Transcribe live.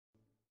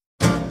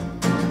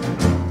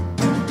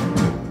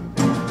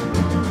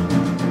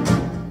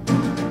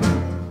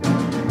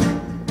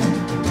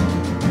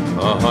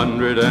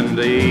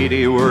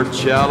180 were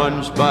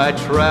challenged by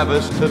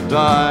Travis to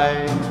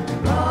die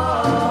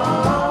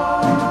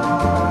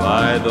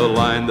by the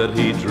line that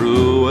he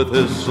drew with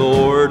his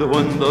sword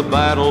when the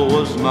battle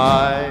was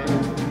nigh.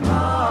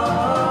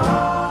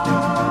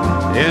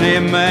 Any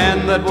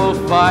man that will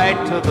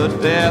fight to the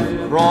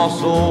death,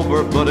 cross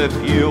over, but if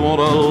you want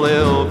to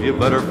live, you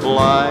better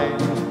fly.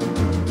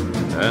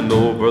 And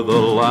over the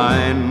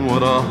line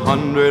went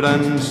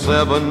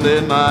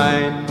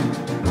 179.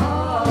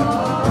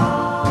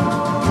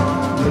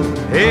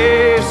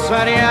 Hey,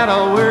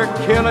 Santiago, we're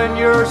killing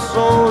your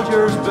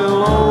soldiers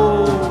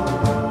below,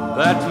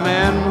 that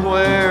men,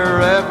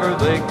 wherever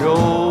they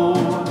go,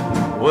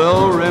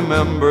 will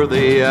remember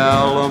the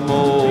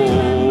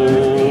Alamo.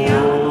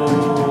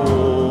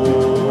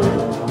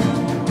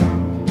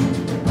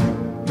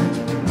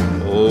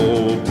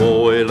 Oh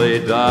boy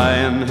lay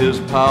dying, his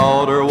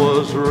powder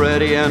was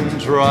ready and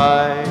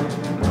dry.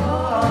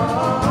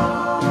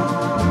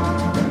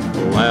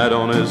 Lad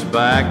on his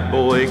back,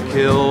 boy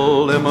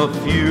killed him a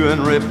few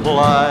in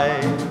reply.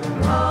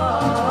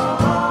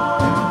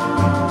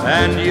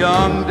 And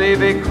young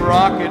Davy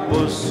Crockett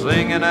was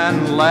singing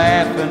and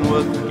laughing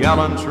with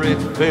gallantry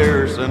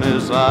fierce in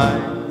his eye.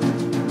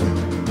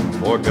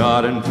 For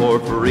God and for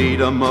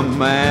freedom, a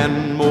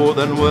man more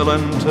than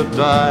willing to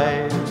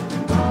die.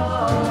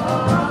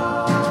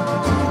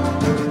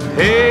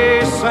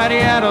 Hey,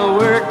 Santiago,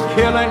 we're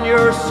killing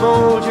your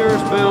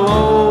soldiers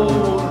below,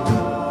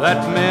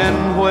 that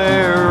men,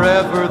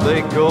 wherever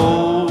they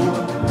go,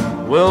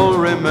 will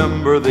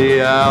remember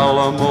the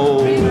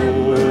Alamo.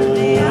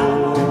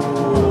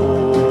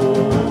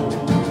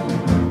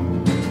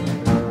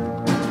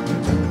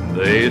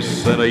 They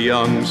sent a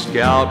young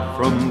scout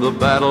from the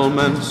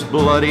battlements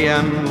bloody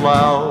and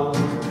loud,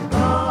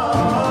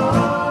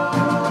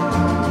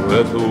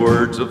 with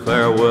words of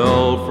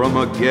farewell from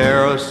a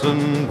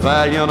garrison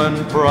valiant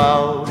and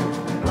proud.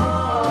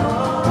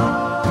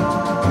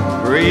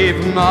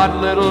 Grieve not,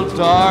 little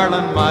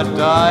darling, my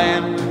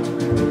dying,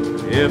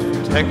 if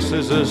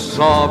Texas is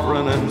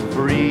sovereign and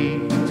free,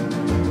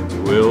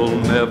 we'll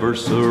never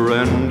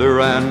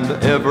surrender and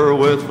ever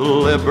with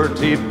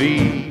liberty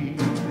be.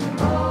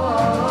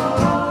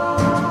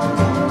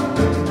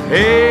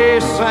 Hey,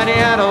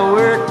 Santiago,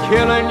 we're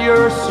killing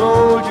your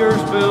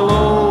soldiers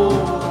below,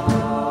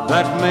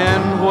 that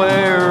men,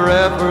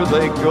 wherever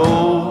they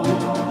go,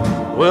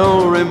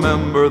 will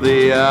remember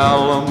the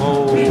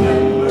Alamo.